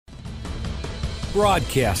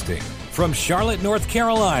Broadcasting from Charlotte, North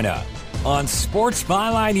Carolina, on Sports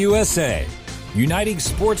Byline USA, uniting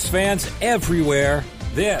sports fans everywhere.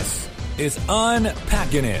 This is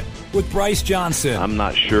Unpacking It with Bryce Johnson. I'm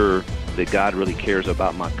not sure that God really cares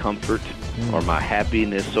about my comfort or my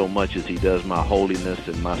happiness so much as he does my holiness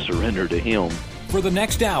and my surrender to him. For the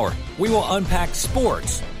next hour, we will unpack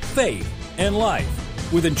sports, faith, and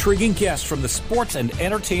life with intriguing guests from the sports and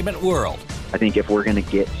entertainment world. I think if we're going to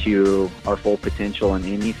get to our full potential in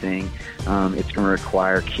anything, it's going to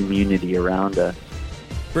require community around us.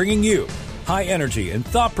 Bringing you high energy and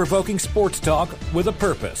thought-provoking sports talk with a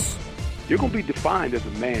purpose. You're going to be defined as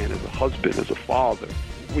a man, as a husband, as a father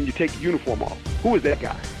when you take the uniform off. Who is that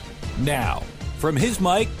guy? Now, from his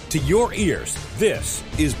mic to your ears, this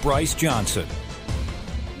is Bryce Johnson.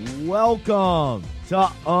 Welcome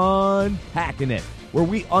to Unpacking It, where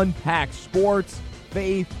we unpack sports,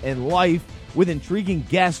 faith, and life with intriguing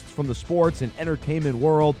guests from the sports and entertainment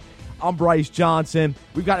world. I'm Bryce Johnson.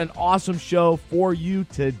 We've got an awesome show for you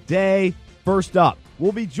today. First up,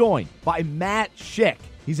 we'll be joined by Matt Schick.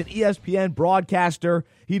 He's an ESPN broadcaster.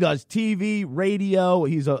 He does TV, radio.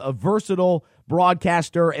 He's a versatile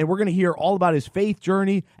broadcaster, and we're going to hear all about his faith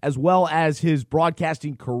journey as well as his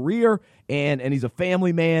broadcasting career, and he's a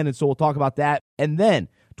family man, and so we'll talk about that. And then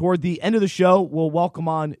toward the end of the show, we'll welcome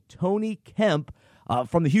on Tony Kemp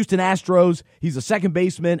from the Houston Astros. He's a second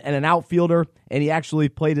baseman and an outfielder, and he actually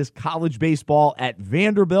played his college baseball at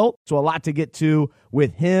Vanderbilt. So a lot to get to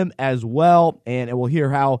with him as well, and we'll hear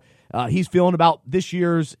how he's feeling about this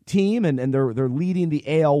year's team, and they're leading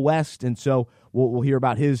the AL West, and so we'll hear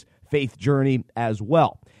about his faith journey as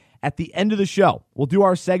well. At the end of the show, we'll do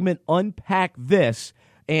our segment Unpack This,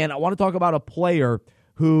 and I want to talk about a player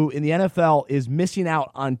who in the NFL is missing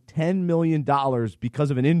out on $10 million because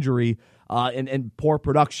of an injury and poor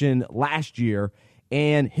production last year,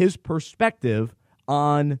 and his perspective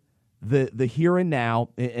on the here and now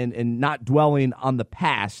and not dwelling on the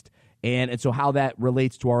past, and so how that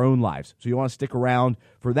relates to our own lives. So you want to stick around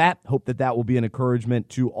for that. Hope that will be an encouragement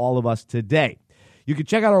to all of us today. You can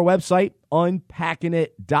check out our website,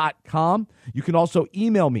 unpackingit.com. You can also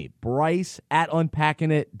email me,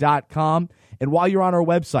 bryce@unpackingit.com. And while you're on our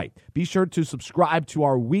website, be sure to subscribe to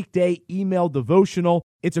our weekday email devotional.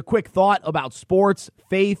 It's a quick thought about sports,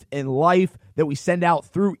 faith, and life that we send out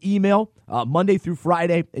through email Monday through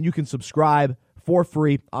Friday, and you can subscribe for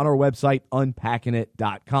free on our website,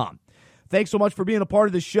 unpackingit.com. Thanks so much for being a part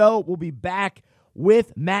of the show. We'll be back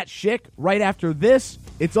with Matt Schick right after this.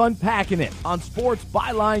 It's Unpacking It on Sports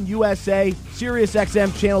Byline USA, Sirius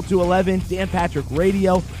XM Channel 211, Dan Patrick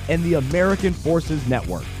Radio, and the American Forces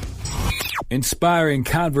Network. Inspiring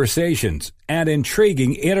conversations and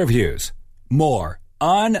intriguing interviews. More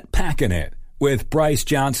Unpacking It with Bryce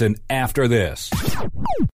Johnson after this.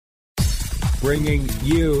 Bringing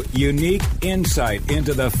you unique insight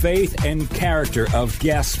into the faith and character of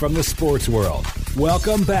guests from the sports world.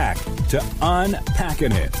 Welcome back to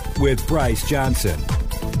Unpacking It with Bryce Johnson.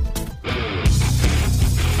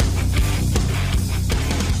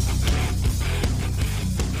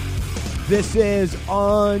 This is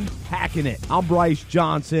Unpacking It. I'm Bryce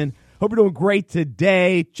Johnson. Hope you're doing great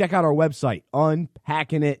today. Check out our website,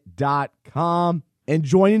 unpackingit.com. And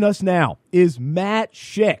joining us now is Matt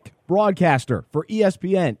Schick, broadcaster for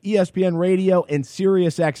ESPN, ESPN Radio, and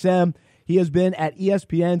Sirius XM. He has been at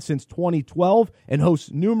ESPN since 2012 and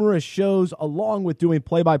hosts numerous shows along with doing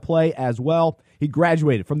play-by-play as well. He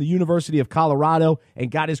graduated from the University of Colorado and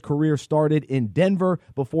got his career started in Denver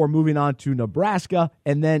before moving on to Nebraska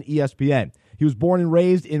and then ESPN. He was born and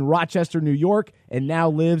raised in Rochester, New York, and now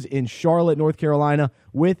lives in Charlotte, North Carolina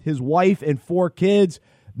with his wife and 4 kids.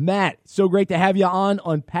 Matt, so great to have you on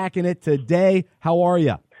Unpacking It today. How are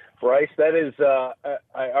you? Bryce, that is,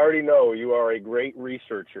 I already know you are a great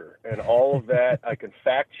researcher, and all of that, I can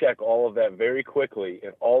fact check all of that very quickly,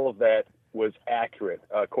 and all of that was accurate,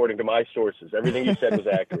 according to my sources. Everything you said was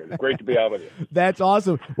accurate. Great to be on with you. That's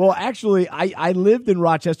awesome. Well, actually, I lived in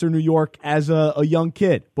Rochester, New York as a young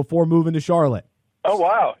kid before moving to Charlotte. Oh,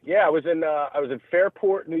 wow. Yeah, I was in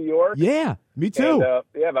Fairport, New York. Yeah, me too.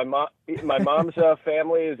 And, my mom's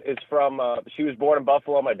family is from, she was born in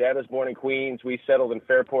Buffalo. My dad was born in Queens. We settled in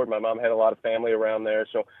Fairport. My mom had a lot of family around there.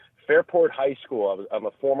 So Fairport High School. I'm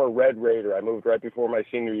a former Red Raider. I moved right before my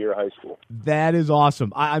senior year of high school. That is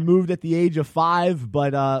awesome. I moved at the age of 5,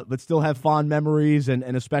 but still have fond memories, and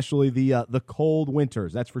especially the cold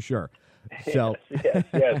winters. That's for sure. So yes.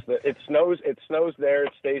 It snows there.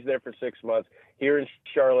 It stays there for 6 months. Here in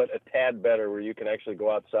Charlotte, a tad better, where you can actually go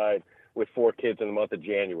outside with 4 kids in the month of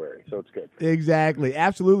January. So it's good. Exactly.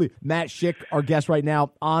 Absolutely. Matt Schick, our guest right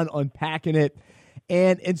now on Unpacking It.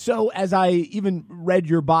 And so as I even read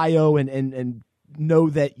your bio and know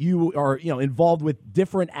that you are, involved with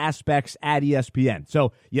different aspects at ESPN.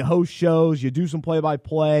 So you host shows, you do some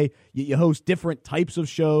play-by-play, you host different types of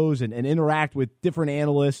shows and interact with different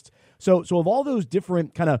analysts. So of all those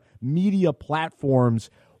different kind of media platforms,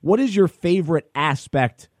 what is your favorite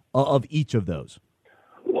aspect of each of those?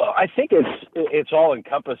 Well, I think it's all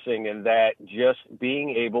encompassing in that just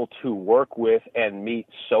being able to work with and meet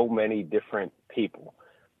so many different people.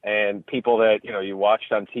 And people that, you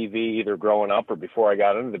watched on TV either growing up or before I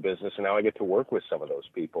got into the business, and now I get to work with some of those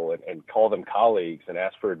people and call them colleagues and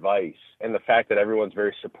ask for advice. And the fact that everyone's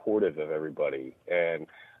very supportive of everybody. And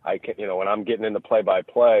I can, when I'm getting into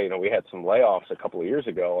play-by-play, we had some layoffs a couple of years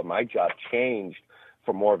ago, and my job changed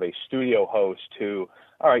from more of a studio host to,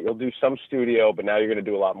 all right, you'll do some studio, but now you're going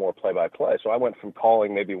to do a lot more play-by-play. So I went from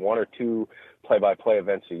calling maybe 1 or 2 play-by-play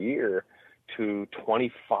events a year to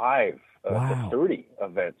 25 to 30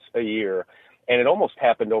 events a year. And it almost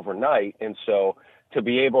happened overnight. And so to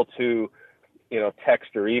be able to,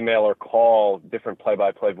 text or email or call different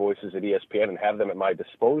play-by-play voices at ESPN and have them at my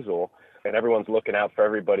disposal, and everyone's looking out for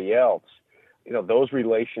everybody else, those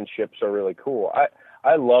relationships are really cool.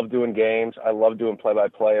 I love doing games. I love doing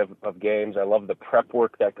play-by-play of games. I love the prep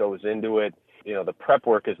work that goes into it. The prep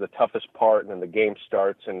work is the toughest part, and then the game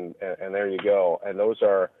starts, and there you go. And those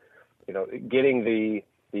are, getting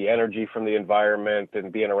the energy from the environment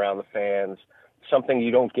and being around the fans, something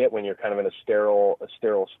you don't get when you're kind of in a sterile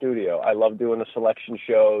studio. I love doing the selection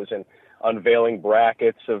shows and unveiling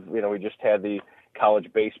brackets of, we just had the college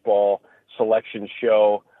baseball selection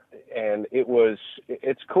show, and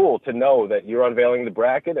it's cool to know that you're unveiling the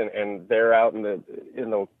bracket and they're out in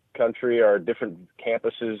the country are different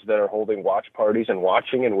campuses that are holding watch parties and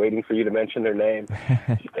watching and waiting for you to mention their name.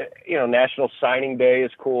 National Signing Day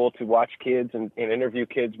is cool to watch kids and interview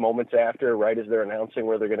kids moments after, right as they're announcing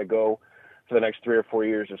where they're going to go for the next 3 or 4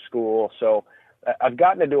 years of school. So I've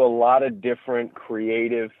gotten to do a lot of different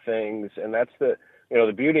creative things, and that's the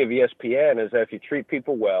beauty of ESPN is that if you treat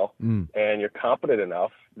people well and you're competent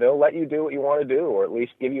enough, they'll let you do what you want to do, or at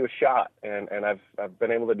least give you a shot. And I've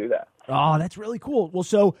been able to do that. Oh, that's really cool. Well,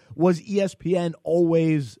 so was ESPN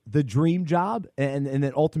always the dream job? And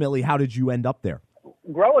then ultimately, how did you end up there?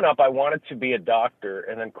 Growing up, I wanted to be a doctor,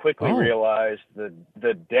 and then quickly realized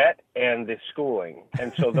the debt and the schooling.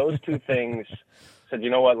 And so those two things said, you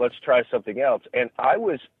know what, let's try something else. And I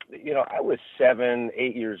was 7,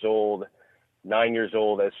 8 years old, 9 years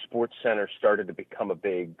old as SportsCenter started to become a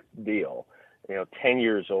big deal. 10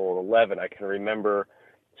 years old, 11, I can remember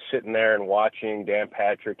sitting there and watching Dan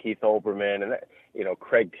Patrick, Keith Olbermann, and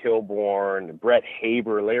Craig Kilborn, Brett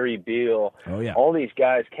Haber, Larry Beal, all these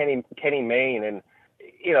guys, Kenny Mayne, and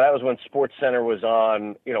that was when SportsCenter was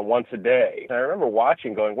on, once a day. And I remember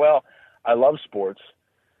watching, going, well, I love sports,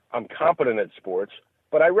 I'm competent at sports,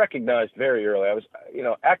 but I recognized very early I was,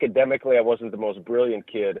 academically I wasn't the most brilliant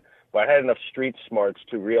kid, but I had enough street smarts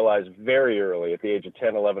to realize very early at the age of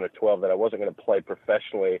 10, 11, or 12 that I wasn't going to play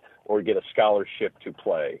professionally or get a scholarship to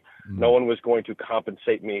play. No one was going to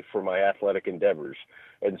compensate me for my athletic endeavors.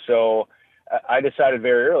 And so I decided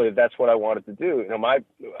very early that's what I wanted to do.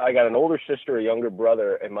 I got an older sister, a younger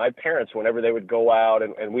brother, and my parents, whenever they would go out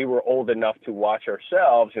and we were old enough to watch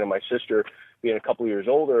ourselves, my sister being a couple years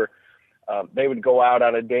older, they would go out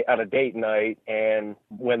on a date night, and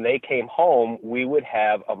when they came home, we would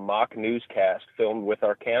have a mock newscast filmed with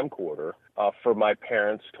our camcorder for my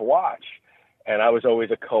parents to watch. And I was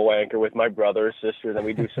always a co-anchor with my brother or sister. Then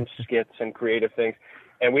we do some skits and creative things.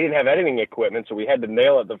 And we didn't have editing equipment, so we had to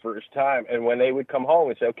nail it the first time. And when they would come home,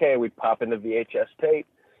 we'd say, okay, we'd pop in the VHS tape,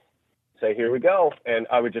 say, here we go. And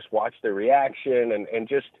I would just watch their reaction. And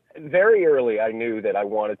just very early, I knew that I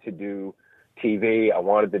wanted to do TV. I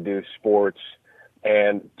wanted to do sports,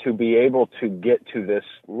 and to be able to get to this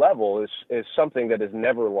level is something that is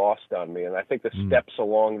never lost on me. And I think the steps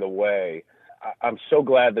along the way, I'm so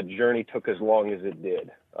glad the journey took as long as it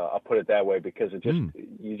did. I'll put it that way, because it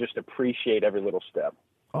you just appreciate every little step.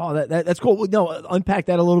 Oh, that's cool. No, unpack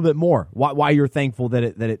that a little bit more. Why you're thankful that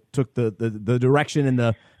it took the direction and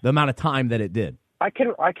the amount of time that it did. I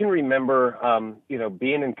can remember,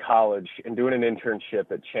 being in college and doing an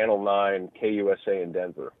internship at Channel 9 KUSA in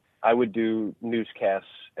Denver. I would do newscasts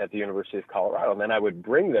at the University of Colorado, and then I would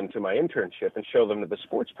bring them to my internship and show them to the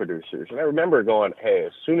sports producers. And I remember going, hey,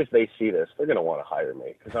 as soon as they see this, they're going to want to hire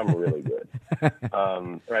me because I'm really good.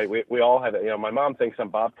 Right? We all have it. My mom thinks I'm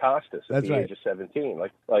Bob Costas at the age of 17.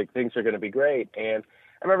 Like things are going to be great. And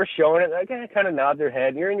I remember showing it, and I kind of nod their head.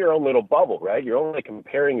 And you're in your own little bubble, right? You're only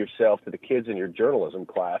comparing yourself to the kids in your journalism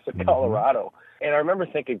class at Colorado. And I remember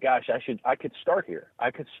thinking, gosh, I could start here.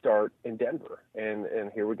 I could start in Denver, and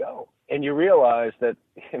here we go. And you realize that,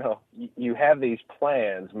 you have these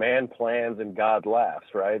plans, man plans and God laughs,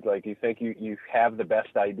 right? Like you think you have the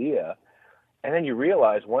best idea. And then you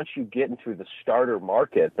realize once you get into the starter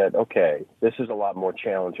market that, okay, this is a lot more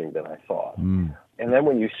challenging than I thought. And then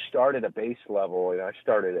when you start at a base level, I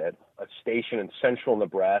started at a station in central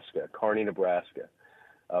Nebraska, Kearney, Nebraska.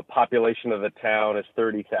 Population of the town is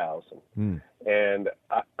 30,000. And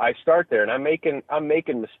I start there, and I'm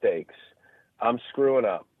making mistakes. I'm screwing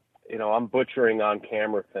up. I'm butchering on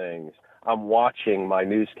camera things. I'm watching my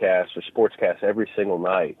newscasts or sportscasts every single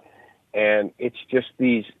night. And it's just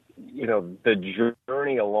these, the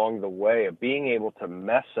journey along the way of being able to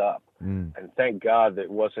mess up. And thank God that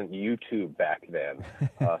it wasn't YouTube back then.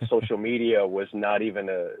 Social media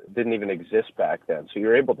didn't even exist back then. So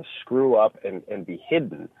you're able to screw up and be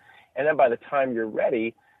hidden. And then by the time you're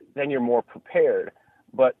ready, then you're more prepared.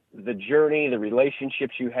 But the journey, the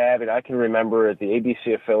relationships you have, and I can remember at the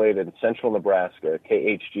ABC affiliate in central Nebraska,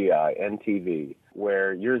 KHGI, NTV,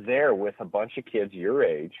 where you're there with a bunch of kids your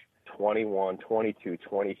age, 21, 22,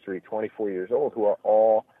 23, 24 years old, who are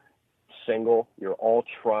all single. You're all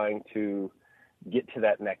trying to get to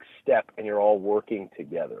that next step, and you're all working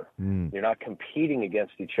together. You're not competing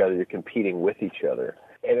against each other. You're competing with each other.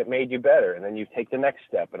 And it made you better. And then you take the next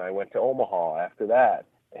step. And I went to Omaha after that.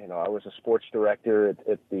 I was a sports director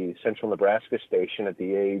at the Central Nebraska station at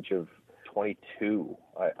the age of 22,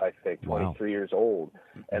 I think, 23 years old.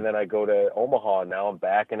 And then I go to Omaha, and now I'm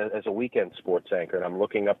back as a weekend sports anchor, and I'm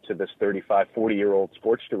looking up to this 35, 40-year-old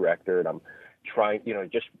sports director, and I'm trying,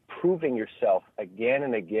 just proving yourself again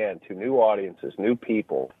and again to new audiences, new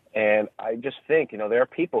people. And I just think, there are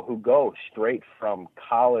people who go straight from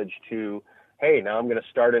college to, hey, now I'm going to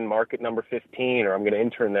start in market number 15, or I'm going to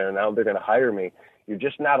intern there, and now they're going to hire me. You're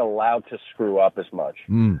just not allowed to screw up as much.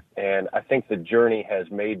 And I think the journey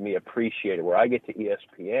has made me appreciate it. Where I get to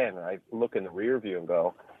ESPN, and I look in the rear view and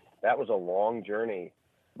go, that was a long journey,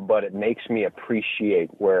 but it makes me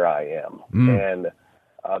appreciate where I am. And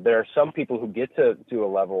there are some people who get to a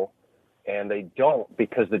level and they don't,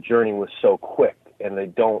 because the journey was so quick, and they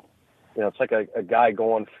don't, it's like a guy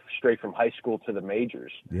going straight from high school to the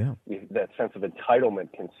majors. Yeah. That sense of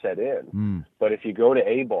entitlement can set in. But if you go to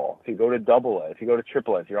A-ball, if you go to AA, if you go to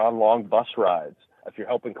AAA, if you're on long bus rides, if you're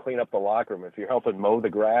helping clean up the locker room, if you're helping mow the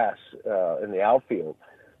grass in the outfield,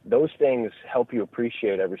 those things help you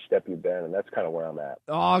appreciate every step you've been, and that's kind of where I'm at.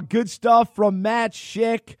 Oh, good stuff from Matt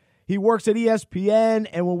Schick. He works at ESPN,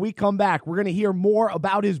 and when we come back, we're going to hear more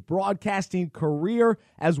about his broadcasting career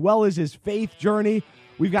as well as his faith journey.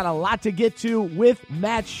 We've got a lot to get to with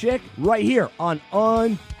Matt Schick right here on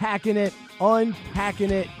Unpacking It,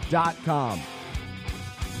 unpackingit.com.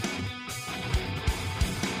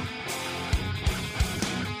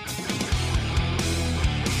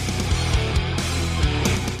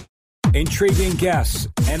 Intriguing guests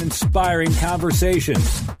and inspiring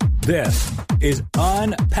conversations. This is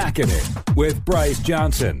Unpacking It with Bryce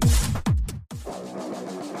Johnson.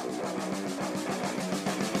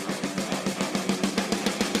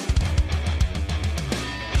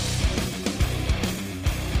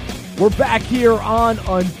 We're back here on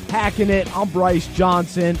Unpacking It. I'm Bryce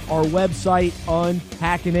Johnson. Our website,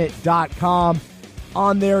 unpackingit.com.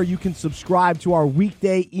 On there, you can subscribe to our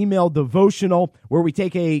weekday email devotional where we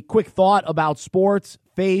take a quick thought about sports,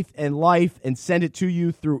 faith, and life and send it to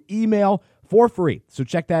you through email for free. So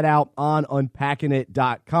check that out on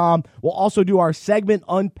unpackingit.com. We'll also do our segment,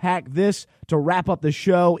 Unpack This, to wrap up the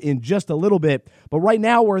show in just a little bit. But right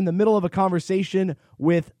now, we're in the middle of a conversation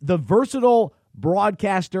with the versatile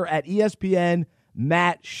broadcaster at ESPN,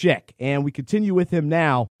 Matt Schick. And we continue with him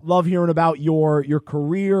now. Love hearing about your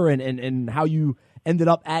career and how you ended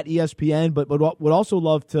up at ESPN, but would also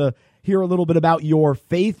love to hear a little bit about your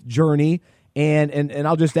faith journey. And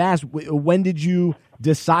I'll just ask, when did you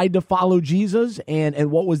decide to follow Jesus, and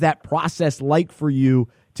what was that process like for you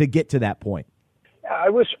to get to that point? I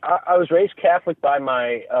was raised Catholic by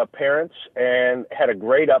my parents and had a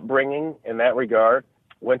great upbringing in that regard.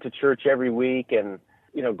 Went to church every week, and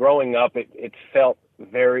growing up, it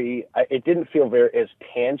didn't feel very as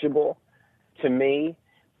tangible to me.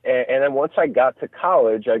 And then once I got to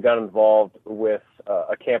college, I got involved with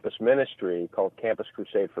a campus ministry called Campus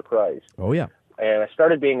Crusade for Christ. Oh, yeah. And I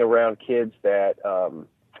started being around kids that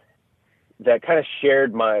kind of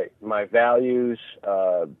shared my values.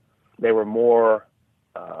 They were more,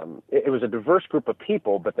 it was a diverse group of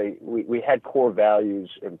people, but we had core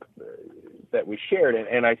values that we shared.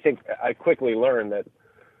 And I think I quickly learned that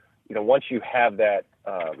once you have that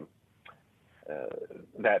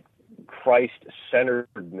that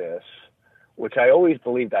Christ-centeredness, which I always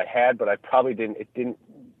believed I had, but I probably didn't. It didn't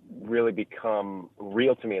really become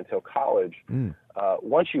real to me until college.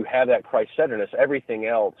 Once you have that Christ-centeredness, everything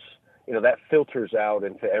else, that filters out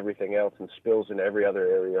into everything else and spills into every other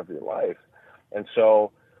area of your life. And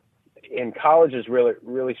so, in college, is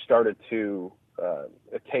really started to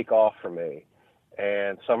take off for me.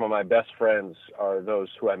 And some of my best friends are those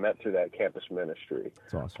who I met through that campus ministry.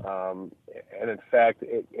 That's awesome. And in fact,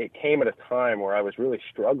 it came at a time where I was really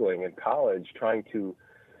struggling in college, trying to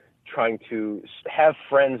have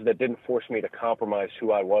friends that didn't force me to compromise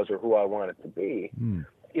who I was or who I wanted to be.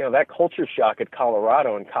 That culture shock at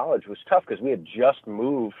Colorado in college was tough because we had just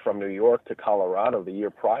moved from New York to Colorado the year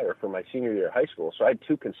prior for my senior year of high school. So I had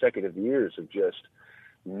 2 consecutive years of just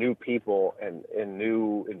new people and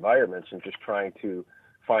new environments and just trying to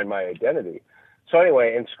find my identity. So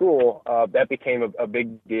anyway, in school, that became a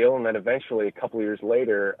big deal. And then eventually, a couple of years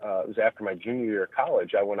later, it was after my junior year of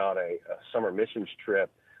college, I went on a summer missions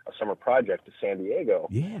trip, a summer project to San Diego,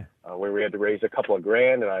 where we had to raise a couple of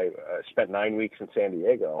grand, and I spent 9 weeks in San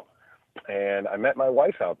Diego. And I met my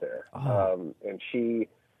wife out there, and she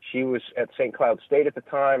was at St. Cloud State at the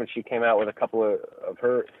time, and she came out with a couple of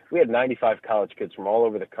her. We had 95 college kids from all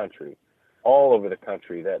over the country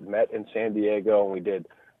that met in San Diego, and we did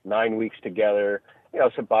 9 weeks together,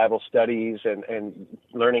 some Bible studies and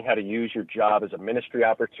learning how to use your job as a ministry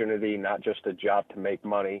opportunity, not just a job to make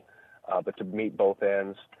money, but to meet both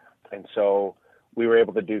ends. And so we were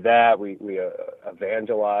able to do that. We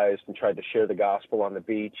evangelized and tried to share the gospel on the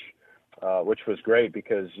beach, which was great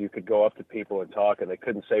because you could go up to people and talk, and they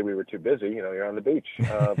couldn't say we were too busy. You're on the beach.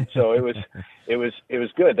 So it was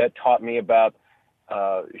good. That taught me about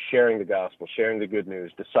sharing the gospel, sharing the good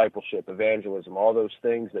news, discipleship, evangelism, all those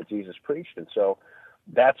things that Jesus preached. And so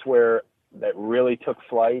that's where that really took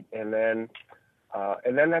flight. And then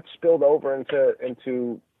that spilled over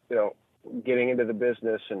into getting into the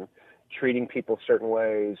business and treating people certain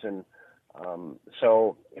ways. And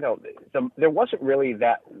there wasn't really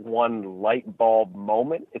that one light bulb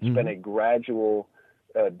moment. It's been a gradual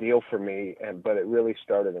deal for me, but it really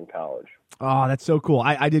started in college. Oh, that's so cool.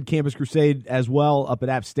 I did Campus Crusade as well up at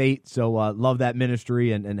App State, so love that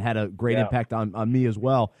ministry and had a great impact on me as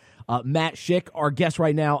well. Matt Schick, our guest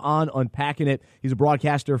right now on Unpacking It. He's a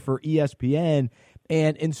broadcaster for ESPN.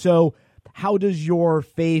 And so how does your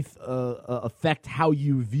faith affect how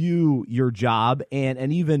you view your job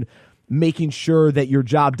and even making sure that your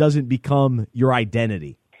job doesn't become your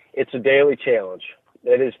identity? It's a daily challenge.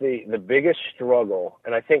 That is the biggest struggle.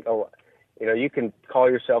 And I think, you can call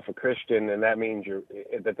yourself a Christian, and that means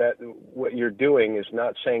what you're doing is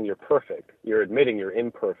not saying you're perfect. You're admitting you're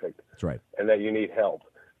imperfect. That's right. And that you need help.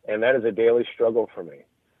 And that is a daily struggle for me.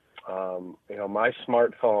 My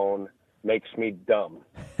smartphone makes me dumb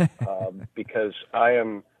because I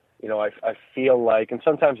am, I feel like, and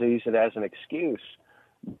sometimes I use it as an excuse,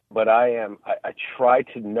 but I try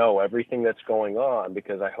to know everything that's going on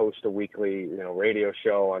because I host a weekly, radio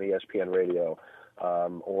show on ESPN Radio,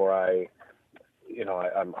 or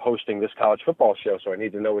I'm hosting this college football show, so I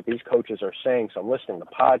need to know what these coaches are saying. So I'm listening to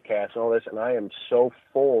podcasts and all this, and I am so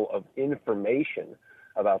full of information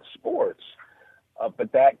about sports.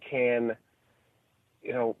 But that can,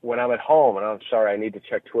 when I'm at home, and I'm sorry, I need to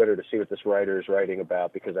check Twitter to see what this writer is writing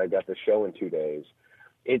about because I got the show in 2 days.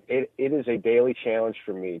 It is a daily challenge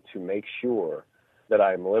for me to make sure that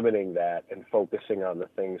I'm limiting that and focusing on the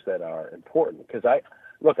things that are important. Because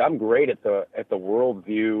I'm great at the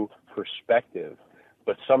worldview perspective,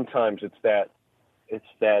 but sometimes it's that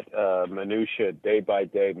minutia, day by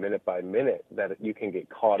day, minute by minute, that you can get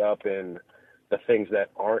caught up in the things that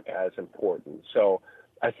aren't as important. So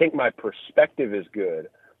I think my perspective is good,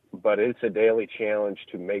 but it's a daily challenge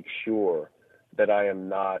to make sure that I am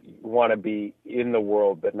not, want to be in the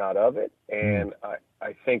world but not of it. And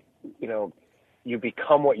I think, you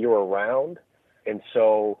become what you're around. And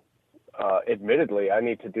so admittedly, I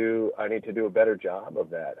need to do a better job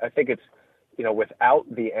of that. I think it's, without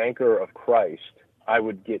the anchor of Christ, I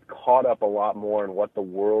would get caught up a lot more in what the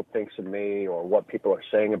world thinks of me or what people are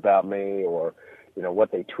saying about me or,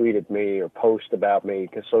 what they tweeted me or post about me,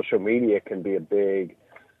 because social media can be a big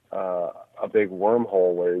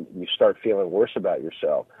wormhole where you start feeling worse about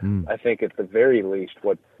yourself. I think at the very least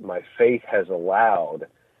what my faith has allowed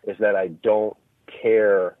is that I don't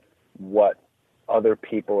care what other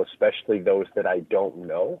people, especially those that I don't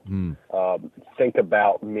know, think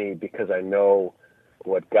about me, because I know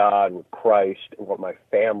what God, what Christ, and what my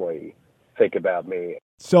family think about me.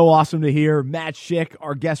 So awesome to hear. Matt Schick,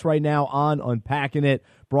 our guest right now on Unpacking It,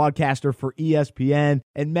 broadcaster for ESPN.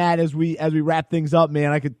 And Matt, as we wrap things up,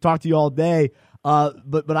 man, I could talk to you all day.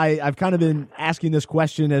 But I've kind of been asking this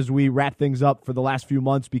question as we wrap things up for the last few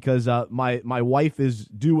months because my wife is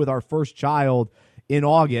due with our first child in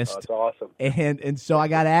August. That's awesome. And so I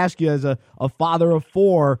got to ask you, as a father of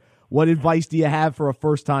 4, what advice do you have for a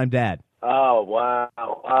first-time dad? Oh,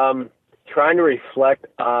 wow. Trying to reflect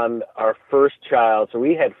on our first child. So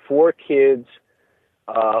we had 4 kids,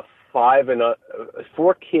 4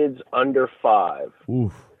 kids under 5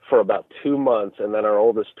 Oof. for about 2 months, and then our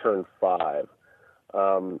oldest turned 5.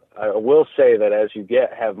 I will say that as you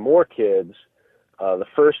have more kids, the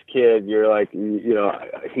first kid, you're like,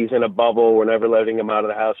 he's in a bubble. We're never letting him out of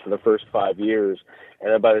the house for the first 5 years.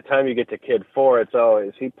 And then by the time you get to kid 4, it's,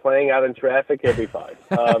 is he playing out in traffic? He'll be fine.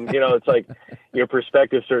 It's like your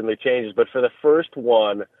perspective certainly changes. But for the first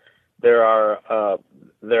one, there are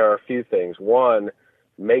a few things. One,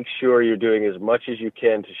 make sure you're doing as much as you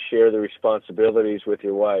can to share the responsibilities with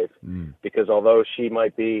your wife, because although she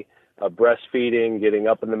might be breastfeeding, getting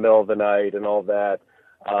up in the middle of the night and all that,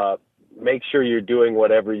 make sure you're doing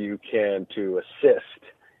whatever you can to assist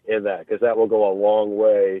in that, because that will go a long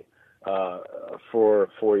way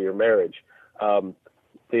for your marriage.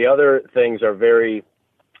 The other things are very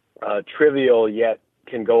trivial, yet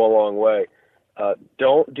can go a long way.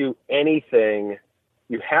 Don't do anything.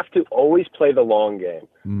 You have to always play the long game.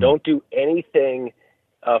 Don't do anything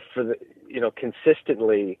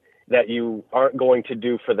consistently that you aren't going to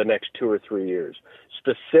do for the next 2 or 3 years.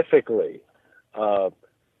 Specifically,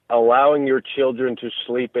 allowing your children to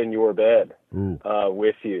sleep in your bed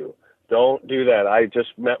with you. Don't do that. I just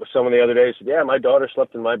met with someone the other day who said, yeah, my daughter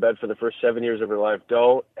slept in my bed for the first 7 years of her life.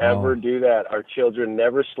 Don't ever do that. Our children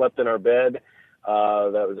never slept in our bed.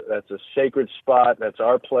 That's a sacred spot. That's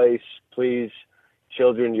our place. Please,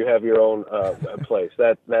 children, you have your own place.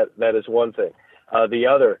 That is one thing. The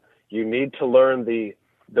other, you need to learn the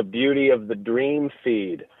beauty of the dream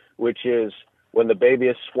feed, which is when the baby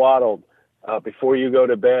is swaddled, before you go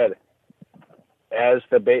to bed, as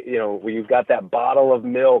the you've got that bottle of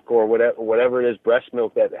milk or whatever it is, breast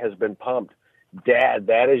milk that has been pumped. Dad,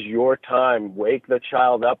 that is your time. Wake the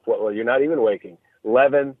child up. Well, you're not even waking.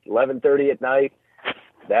 11:30 at night,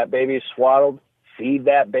 that baby is swaddled. Feed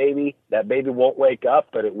that baby. That baby won't wake up,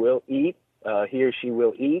 but it will eat. He or she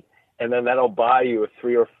will eat, and then that'll buy you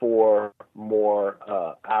 3 or 4 more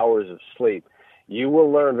hours of sleep. You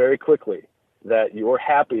will learn very quickly that your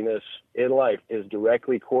happiness in life is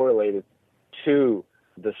directly correlated to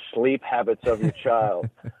the sleep habits of your child.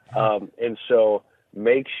 And so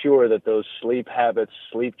make sure that those sleep habits,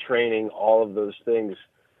 sleep training, all of those things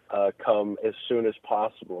come as soon as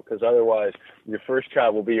possible, because otherwise your first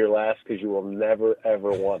child will be your last, because you will never,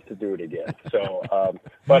 ever want to do it again. So,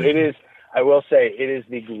 but I will say, it is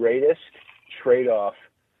the greatest trade-off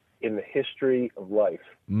in the history of life,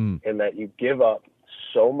 in that you give up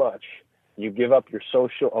so much. You give up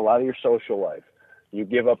a lot of your social life. You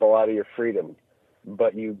give up a lot of your freedom,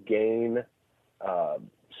 but you gain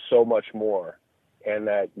so much more. And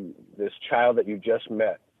that this child that you just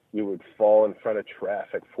met, you would fall in front of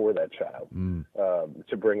traffic for that child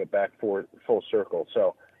to bring it back full circle.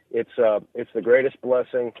 So it's the greatest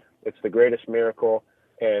blessing. It's the greatest miracle.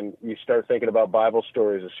 And you start thinking about Bible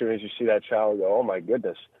stories as soon as you see that child, go, oh my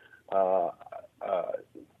goodness,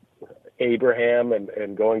 Abraham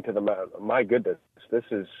and going to the mountain. My goodness, this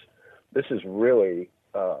is really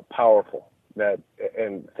powerful.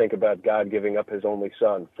 And think about God giving up his only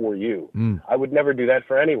son for you. I would never do that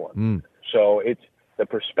for anyone. So it's the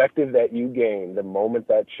perspective that you gain the moment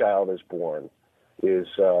that child is born is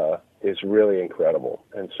really incredible.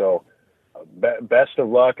 And so best of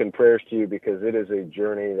luck and prayers to you, because it is a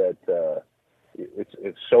journey that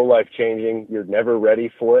it's so life-changing. You're never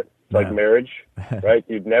ready for it. It's like marriage, right?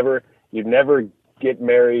 You'd never get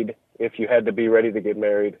married if you had to be ready to get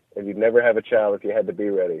married, and you'd never have a child if you had to be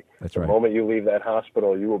ready. That's right. The moment you leave that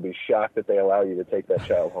hospital, you will be shocked that they allow you to take that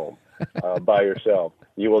child home by yourself.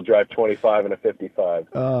 You will drive 25 and a 55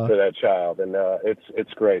 for that child, and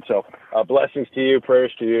it's great. So blessings to you,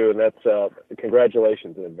 prayers to you, and that's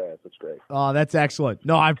congratulations in advance. That's great. Oh, that's excellent.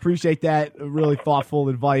 No, I appreciate that. Really thoughtful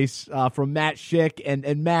advice from Matt Schick.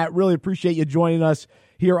 And Matt, really appreciate you joining us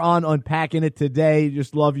here on Unpacking It today.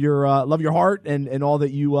 Just love your heart and all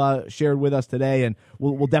that you shared with us today, and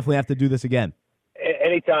we'll definitely have to do this again.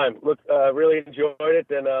 Anytime. Look, really enjoyed it,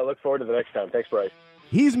 and look forward to the next time. Thanks, Bryce.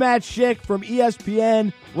 He's Matt Schick from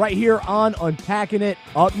ESPN right here on Unpacking It.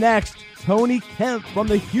 Up next, Tony Kemp from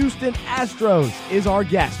the Houston Astros is our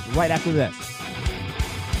guest right after this.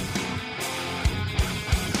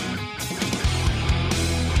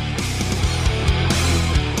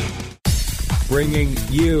 bringing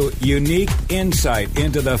you unique insight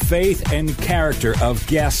into the faith and character of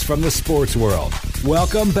guests from the sports world.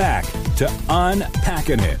 Welcome back to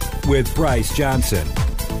Unpacking It with Bryce Johnson.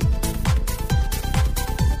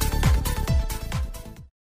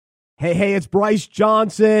 Hey, it's Bryce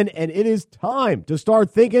Johnson, and it is time to start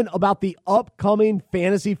thinking about the upcoming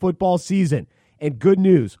fantasy football season. And good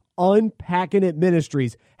news, Unpacking It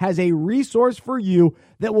Ministries has a resource for you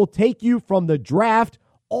that will take you from the draft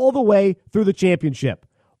all the way through the championship.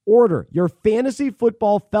 Order your Fantasy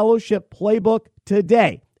Football Fellowship playbook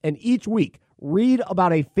today, and each week, read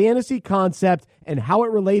about a fantasy concept and how it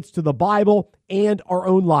relates to the Bible and our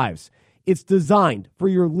own lives. It's designed for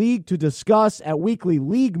your league to discuss at weekly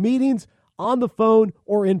league meetings, on the phone,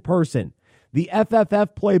 or in person. The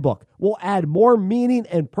FFF Playbook will add more meaning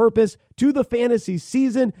and purpose to the fantasy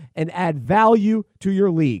season and add value to your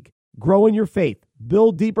league. Grow in your faith,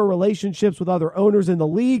 build deeper relationships with other owners in the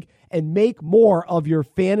league, and make more of your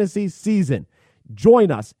fantasy season. Join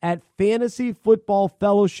us at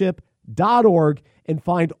fantasyfootballfellowship.org and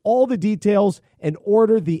find all the details and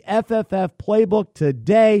order the FFF Playbook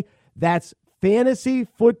today. That's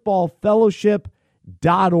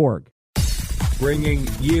fantasyfootballfellowship.org. Bringing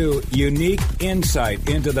you unique insight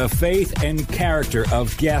into the faith and character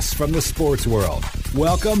of guests from the sports world.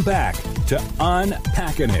 Welcome back to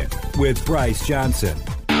Unpacking It with Bryce Johnson.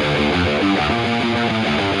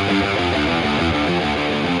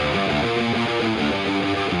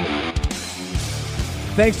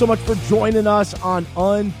 Thanks so much for joining us on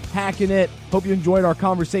Unpacking It. Hope you enjoyed our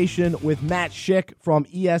conversation with Matt Schick from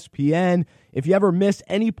ESPN. If you ever miss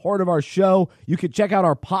any part of our show, you can check out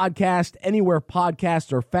our podcast anywhere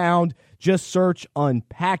podcasts are found. Just search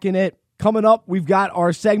Unpacking It. Coming up, we've got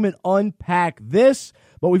our segment Unpack This,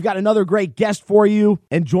 but we've got another great guest for you.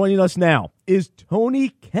 And joining us now is Tony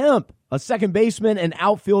Kemp, a second baseman and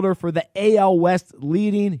outfielder for the AL West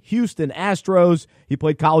leading Houston Astros. He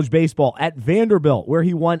played college baseball at Vanderbilt, where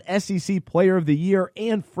he won SEC Player of the Year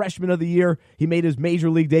and Freshman of the Year. He made his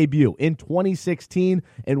major league debut in 2016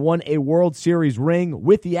 and won a World Series ring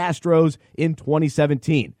with the Astros in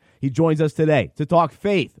 2017. He joins us today to talk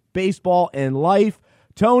faith, baseball, and life.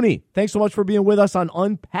 Tony, thanks so much for being with us on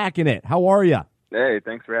Unpacking It. How are you? Hey,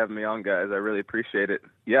 thanks for having me on, guys. I really appreciate it.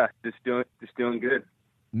 Yeah, just doing good.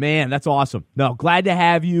 Man, that's awesome. No, glad to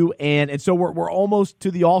have you. And so we're almost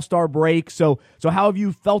to the All-Star break. So how have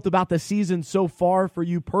you felt about the season so far for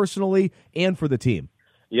you personally and for the team?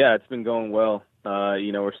 Yeah, it's been going well.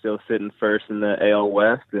 We're still sitting first in the AL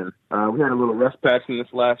West, and we had a little rest patch in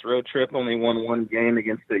this last road trip. Only won one game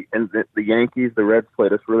against the Yankees. The Reds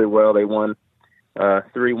played us really well. They won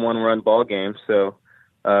 3 one-run ball games, so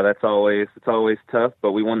it's always tough.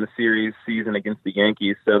 But we won the season against the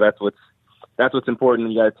Yankees, so that's what's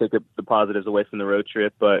important. You got to take the positives away from the road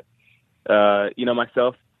trip. But,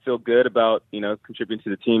 myself feel good about, contributing to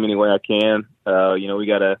the team any way I can. We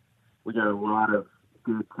got a lot of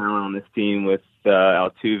good talent on this team with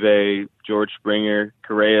Altuve, George Springer,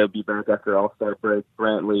 Correa be back after All-Star break,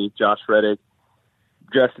 Brantley, Josh Reddick,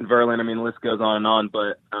 Justin Verlin. I mean, the list goes on and on.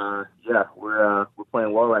 But, we're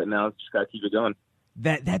playing well right now. Just got to keep it going.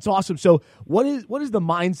 That's awesome. So what is the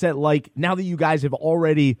mindset like now that you guys have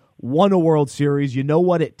already won a World Series? You know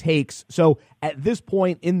what it takes. So at this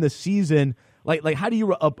point in the season, like how do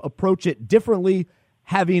you approach it differently,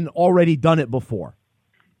 having already done it before?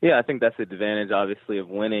 Yeah, I think that's the advantage, obviously, of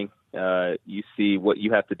winning. You see what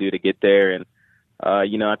you have to do to get there, and I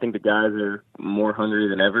think the guys are more hungry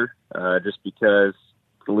than ever, just because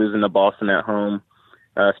losing to Boston at home,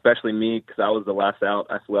 especially me, because I was the last out.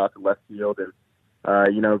 I flew out to left field, and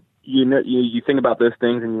you think about those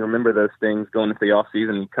things and you remember those things going into the off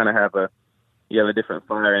season. You kind of have a different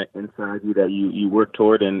fire inside you that you work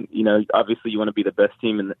toward, and obviously you want to be the best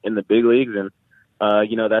team in the big leagues, and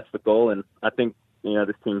that's the goal. And I think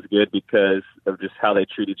this team's good because of just how they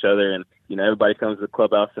treat each other, and everybody comes to the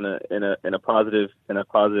clubhouse in a positive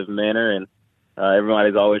manner, and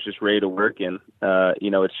everybody's always just ready to work, and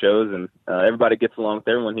it shows, and everybody gets along with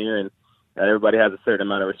everyone here, and everybody has a certain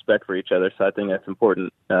amount of respect for each other. So I think that's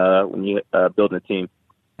important when you building a team.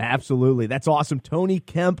 Absolutely. That's awesome. Tony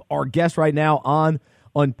Kemp, our guest right now on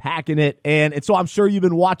Unpacking It. And so I'm sure you've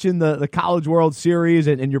been watching the College World Series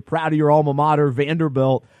and you're proud of your alma mater,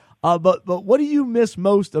 Vanderbilt. But what do you miss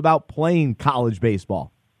most about playing college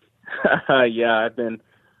baseball? Yeah, I've been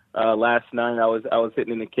last night I was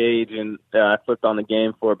hitting in the cage, and I flipped on the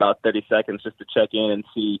game for about 30 seconds just to check in and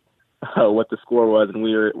see what the score was, and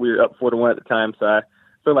we were up 4-1 at the time, so I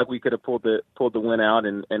feel like we could have pulled the win out,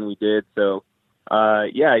 and we did. So I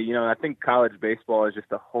think college baseball is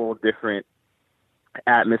just a whole different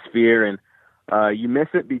atmosphere, and you miss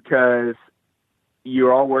it because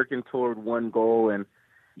you're all working toward one goal, and,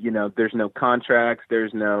 there's no contracts,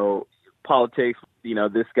 there's no politics.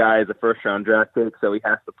 This guy is a first-round draft pick, so he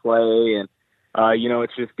has to play. And,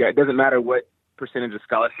 it's just, it doesn't matter what percentage of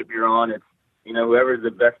scholarship you're on. It's, whoever's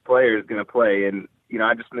the best player is going to play. And,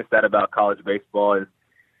 I just miss that about college baseball. And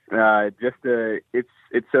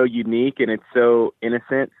it's so unique, and it's so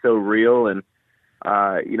innocent, so real. And,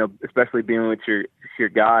 especially being with your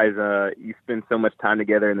guys, you spend so much time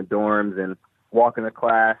together in the dorms and walking to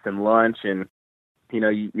class and lunch, and,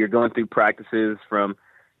 you're going through practices from,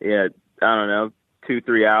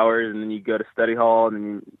 2-3 hours, and then you go to study hall, and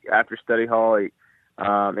then after study hall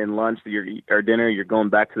and lunch or dinner, you're going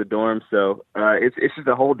back to the dorm. So it's just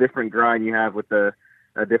a whole different grind you have with a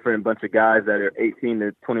different bunch of guys that are 18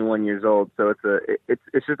 to 21 years old. So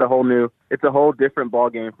it's just a whole different ball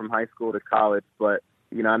game from high school to college. But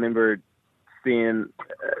I remember seeing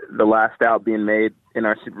the last out being made in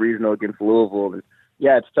our super regional against Louisville. And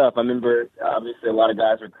yeah, it's tough. I remember obviously a lot of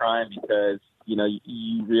guys were crying because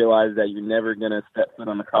you realize that you're never going to step foot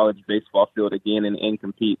on the college baseball field again and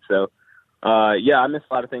compete. So I miss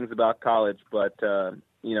a lot of things about college, but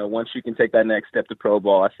once you can take that next step to pro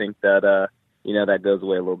ball, I think that that goes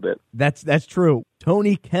away a little bit. That's true.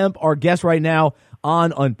 Tony Kemp, our guest right now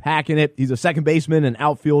on Unpacking It. He's a second baseman and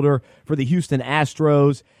outfielder for the Houston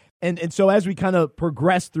Astros. And so as we kind of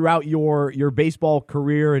progress throughout your baseball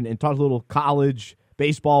career and talk a little college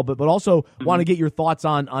baseball, but also want to get your thoughts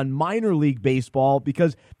on minor league baseball,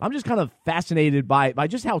 because I'm just kind of fascinated by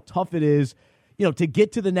just how tough it is, to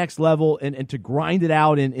get to the next level and to grind it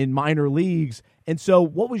out in minor leagues. And so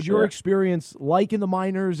what was your experience like in the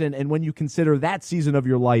minors? And when you consider that season of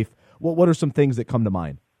your life, what are some things that come to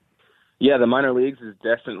mind? Yeah, the minor leagues is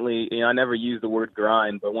definitely, I never use the word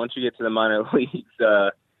grind, but once you get to the minor leagues,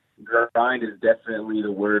 grind is definitely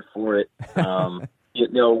the word for it.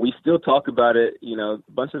 We still talk about it, a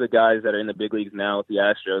bunch of the guys that are in the big leagues now with the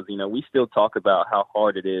Astros, we still talk about how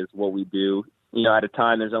hard it is, what we do. At a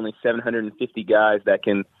time, there's only 750 guys that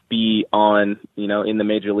can be on, in the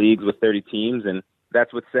major leagues with 30 teams. And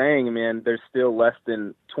that's what's saying, man, there's still less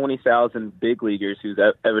than 20,000 big leaguers who's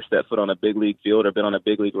ever stepped foot on a big league field or been on a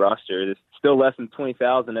big league roster. There's still less than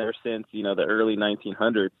 20,000 ever since, the early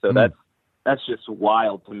 1900s. So that's just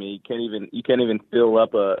wild to me. You can't even fill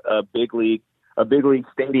up a big league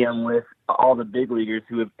stadium with all the big leaguers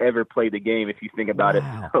who have ever played the game, if you think about it.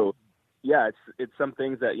 So yeah, it's some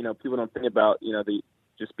things that, people don't think about,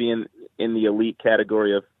 just being in the elite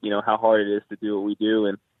category of, how hard it is to do what we do.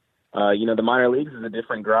 And, the minor leagues is a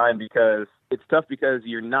different grind because it's tough because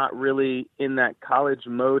you're not really in that college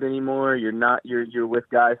mode anymore. You're with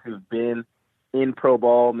guys who've been in pro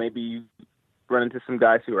ball. Maybe you run into some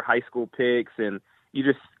guys who are high school picks, and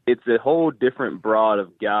it's a whole different broad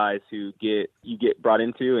of guys who you get brought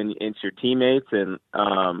into, and it's your teammates. And,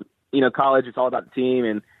 college, it's all about the team.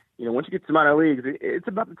 And, once you get to minor leagues, it's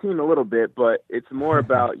about the team a little bit, but it's more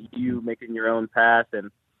about you making your own path. And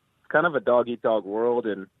it's kind of a dog-eat-dog world.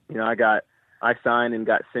 And, I signed and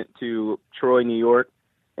got sent to Troy, New York,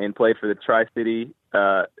 and played for the Tri-City,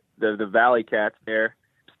 the Valley Cats there.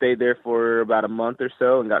 Stayed there for about a month or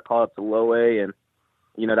so and got called up to low A. And,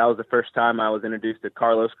 that was the first time I was introduced to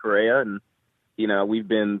Carlos Correa. And, we've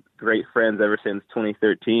been great friends ever since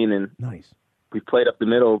 2013. And nice. We've played up the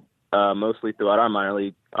middle mostly throughout our minor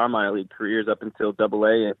league careers up until Double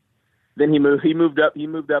A. And then he moved up a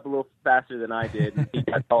little faster than I did. He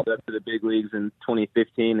got called up to the big leagues in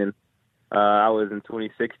 2015, and I was in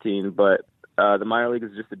 2016. But the minor league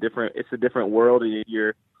is just a different world.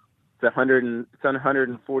 It's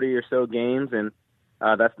 140 or so games, and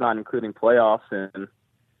that's not including playoffs. And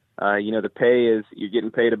the pay is you're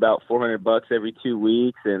getting paid about $400 every 2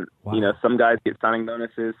 weeks, and wow. Some guys get signing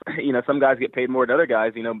bonuses. Some guys get paid more than other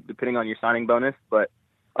guys, depending on your signing bonus. But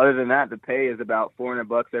other than that, the pay is about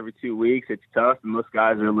 $400 every 2 weeks. It's tough. Most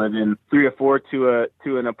guys are living 3 or 4 to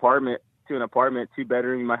an apartment,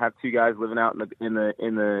 2-bedroom. You might have 2 guys living out in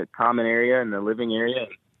the common area, in the living area.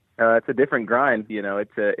 It's a different grind.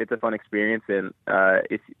 It's a fun experience, and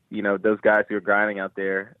if those guys who are grinding out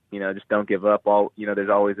there, just don't give up. There's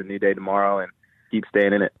always a new day tomorrow, and keep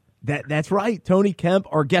staying in it. That's right. Tony Kemp,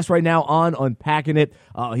 our guest right now on Unpacking It.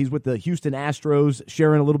 He's with the Houston Astros,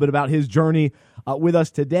 sharing a little bit about his journey with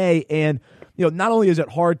us today. And not only is it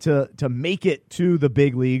hard to make it to the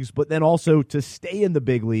big leagues, but then also to stay in the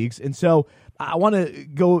big leagues. And so I want to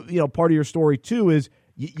go. Part of your story too is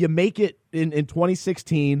you make it in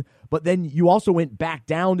 2016, but then you also went back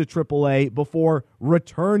down to AAA before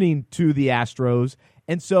returning to the Astros.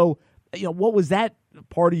 And so, what was that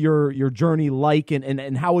part of your journey like,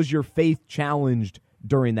 and how was your faith challenged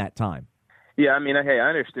during that time? Yeah, I mean, hey, I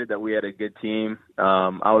understood that we had a good team.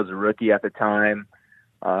 I was a rookie at the time.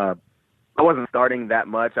 I wasn't starting that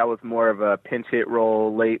much. I was more of a pinch hit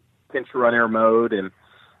role, late pinch runner mode, and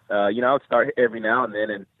I would start every now and then.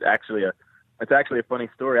 And it's actually a funny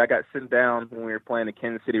story. I got sent down when we were playing the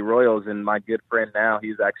Kansas City Royals, and my good friend now,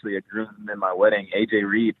 he's actually a groom in my wedding, AJ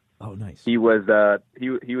Reed. Oh, nice. He was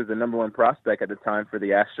he was the number one prospect at the time for the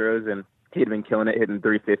Astros, and he'd been killing it, hitting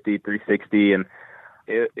 350, 360, and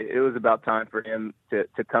it was about time for him to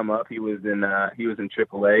come up. He was in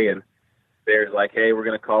AAA, and they're like, hey, we're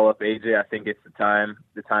going to call up AJ. I think it's the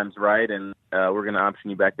time's right, and we're going to option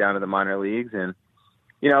you back down to the minor leagues, and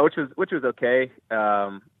which was okay.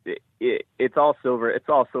 It's all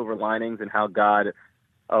silver linings and how God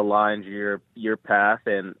aligns your path.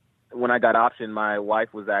 And when I got optioned, my wife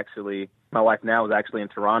now was actually in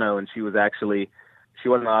Toronto, and she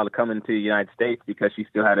wasn't allowed to come into the United States because she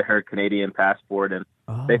still had her Canadian passport, and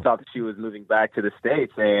they thought that she was moving back to the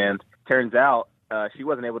States. And turns out she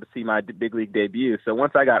wasn't able to see my big league debut. So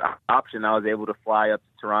once I got optioned, I was able to fly up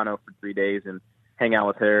to Toronto for 3 days and hang out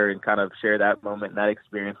with her and kind of share that moment and that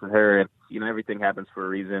experience with her. And, everything happens for a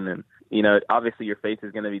reason. And, obviously your faith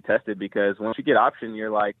is going to be tested, because once you get optioned, you're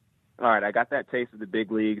like, all right, I got that taste of the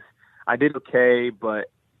big leagues. I did okay,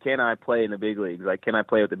 but can I play in the big leagues? Like, can I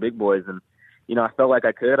play with the big boys? And, I felt like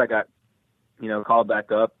I could. I got, called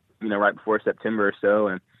back up, right before September or so,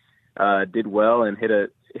 and did well and hit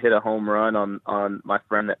a home run on my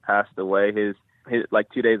friend that passed away, his like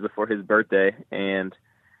 2 days before his birthday, and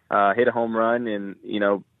hit a home run, and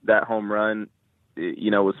that home run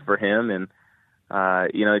was for him. And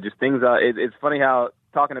just things. It's funny how,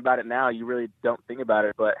 talking about it now, you really don't think about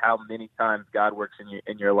it, but how many times God works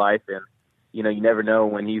in your life, and you never know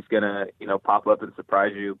when he's gonna pop up and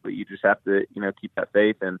surprise you, but you just have to keep that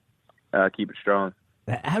faith and keep it strong.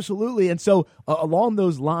 Absolutely. And so along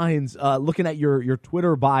those lines, looking at your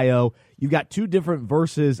Twitter bio, you've got two different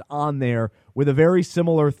verses on there with a very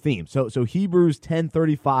similar theme. So Hebrews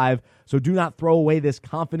 10:35, so do not throw away this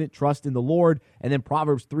confident trust in the Lord, and then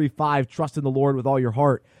Proverbs 3:5, trust in the Lord with all your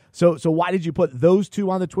heart. So why did you put those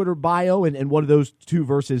two on the Twitter bio, and what do those two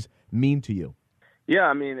verses mean to you? Yeah,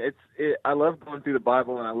 I mean, I love going through the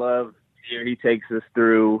Bible, and I love he takes us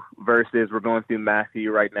through verses. We're going through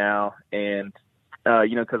Matthew right now, and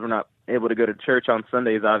because we're not able to go to church on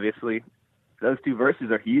Sundays, obviously, those two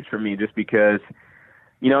verses are huge for me, just because,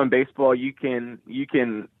 in baseball, you can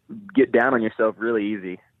get down on yourself really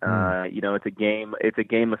easy. It's a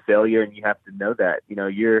game of failure, and you have to know that.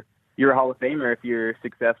 You're a Hall of Famer if you're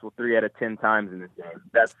successful 3 out of 10 times in this game.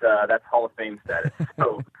 That's Hall of Fame status.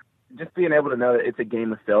 So just being able to know that it's a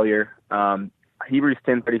game of failure. Hebrews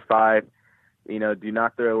 10:35, do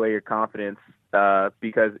not throw away your confidence,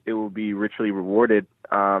 because it will be richly rewarded,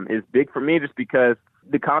 is big for me, just because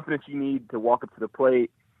the confidence you need to walk up to the plate,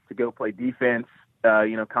 to go play defense,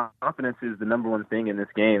 confidence is the number one thing in this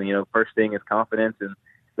game. First thing is confidence, and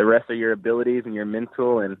the rest are your abilities and your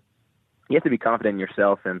mental, and you have to be confident in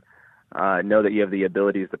yourself and know that you have the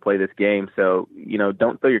abilities to play this game. So,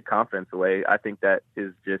 don't throw your confidence away. I think that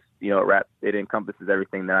is just, it encompasses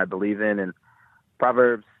everything that I believe in. And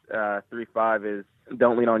Proverbs 3:5 is,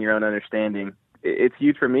 don't lean on your own understanding. It's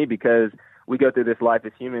huge for me, because we go through this life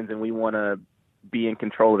as humans and we want to be in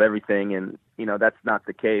control of everything. And, that's not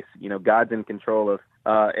the case. God's in control of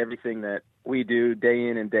everything that we do day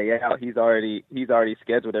in and day out. He's already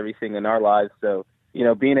scheduled everything in our lives. So,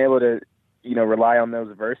 being able to, rely on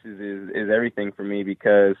those verses is everything for me,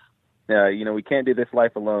 because, we can't do this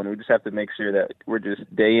life alone. We just have to make sure that we're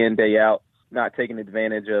just day in, day out, not taking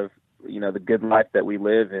advantage of, the good life that we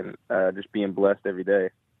live, and just being blessed every day.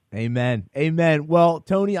 Amen. Well,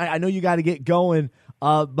 Tony, I know you got to get going,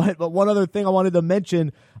 but one other thing I wanted to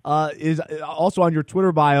mention is also on your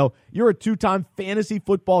Twitter bio, you're a 2-time fantasy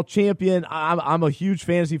football champion. I'm a huge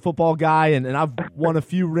fantasy football guy, and I've won a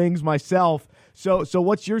few rings myself. So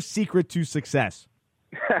what's your secret to success?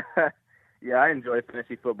 Yeah, I enjoy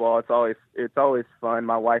fantasy football. It's always fun.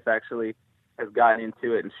 My wife actually has gotten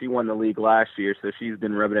into it, and she won the league last year, so she's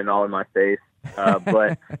been rubbing it all in my face.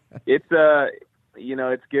 But it's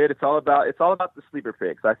it's good. It's all about the sleeper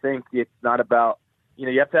picks. I think it's not about,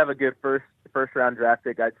 you have to have a good first round draft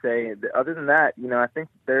pick, I'd say. Other than that, I think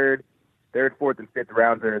third, fourth, and fifth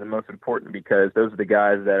rounds are the most important, because those are the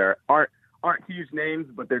guys that aren't huge names,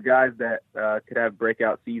 but they're guys that could have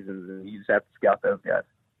breakout seasons, and you just have to scout those guys.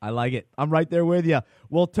 I like it. I'm right there with you.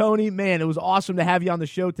 Well, Tony, man, it was awesome to have you on the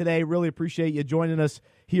show today. Really appreciate you joining us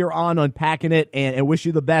here on Unpacking It, and wish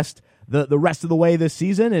you the best the rest of the way this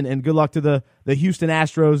season, and good luck to the Houston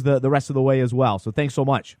Astros the rest of the way as well. So thanks so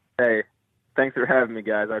much. Hey, thanks for having me,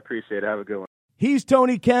 guys. I appreciate it. Have a good one. He's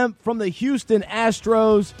Tony Kemp from the Houston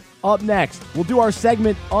Astros. Up next, we'll do our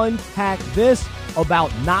segment Unpack This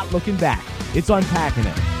about not looking back. It's Unpacking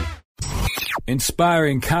It.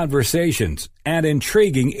 Inspiring conversations and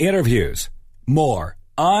intriguing interviews. More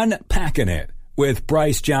Unpacking It with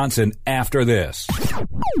Bryce Johnson after this.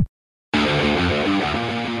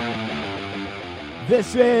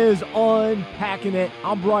 This is Unpacking It.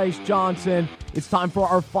 I'm Bryce Johnson. It's time for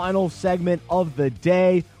our final segment of the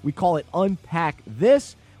day. We call it Unpack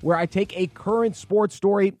This, where I take a current sports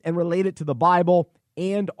story and relate it to the Bible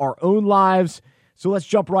and our own lives. So let's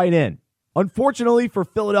jump right in. Unfortunately for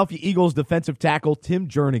Philadelphia Eagles defensive tackle Tim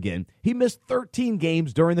Jernigan, he missed 13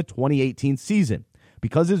 games during the 2018 season.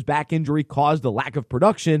 Because his back injury caused a lack of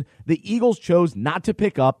production, the Eagles chose not to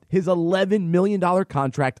pick up his $11 million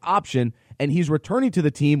contract option, and he's returning to the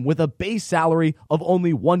team with a base salary of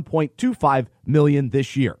only $1.25 million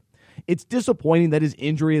this year. It's disappointing that his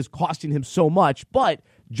injury is costing him so much, but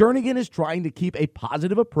Jernigan is trying to keep a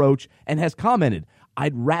positive approach and has commented,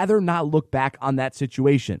 "I'd rather not look back on that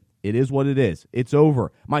situation. It is what it is. It's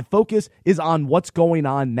over. My focus is on what's going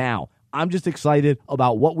on now. I'm just excited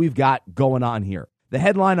about what we've got going on here." The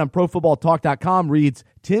headline on ProFootballTalk.com reads,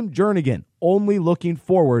 "Tim Jernigan only looking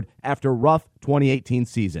forward after rough 2018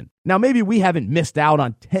 season." Now, maybe we haven't missed out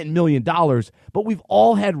on $10 million, but we've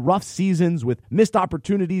all had rough seasons with missed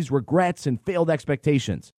opportunities, regrets, and failed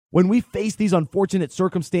expectations. When we face these unfortunate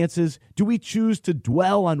circumstances, do we choose to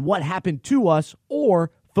dwell on what happened to us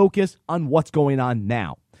or focus on what's going on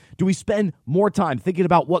now? Do we spend more time thinking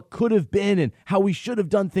about what could have been and how we should have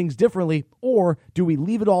done things differently, or do we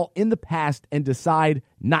leave it all in the past and decide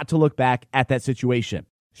not to look back at that situation?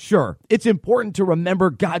 Sure, it's important to remember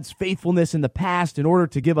God's faithfulness in the past in order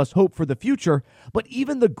to give us hope for the future, but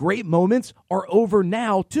even the great moments are over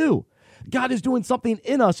now, too. God is doing something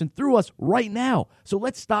in us and through us right now, so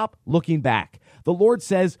let's stop looking back. The Lord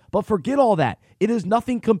says, "But forget all that. It is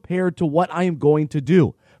nothing compared to what I am going to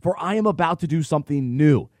do. For I am about to do something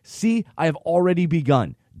new. See, I have already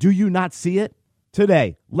begun. Do you not see it?"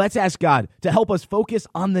 Today, let's ask God to help us focus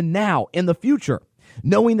on the now and the future.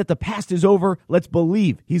 Knowing that the past is over, let's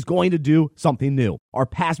believe He's going to do something new. Our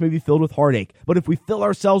past may be filled with heartache, but if we fill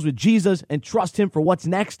ourselves with Jesus and trust Him for what's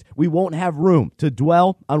next, we won't have room to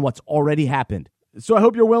dwell on what's already happened. So I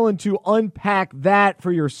hope you're willing to unpack that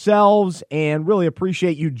for yourselves, and really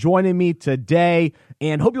appreciate you joining me today,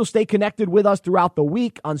 and hope you'll stay connected with us throughout the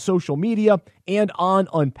week on social media and on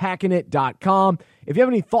unpackingit.com. If you have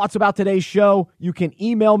any thoughts about today's show, you can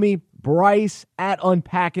email me,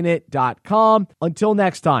 Bryce@unpackingit.com. Until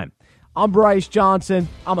next time, I'm Bryce Johnson.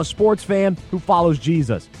 I'm a sports fan who follows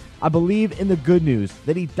Jesus. I believe in the good news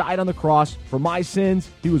that He died on the cross for my sins,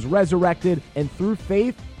 He was resurrected, and through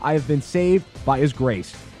faith, I have been saved by His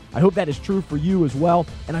grace. I hope that is true for you as well,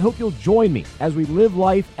 and I hope you'll join me as we live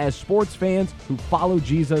life as sports fans who follow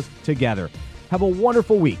Jesus together. Have a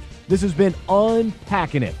wonderful week. This has been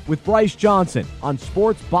Unpacking It with Bryce Johnson on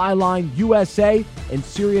Sports Byline USA and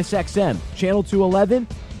SiriusXM, Channel 211,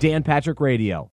 Dan Patrick Radio.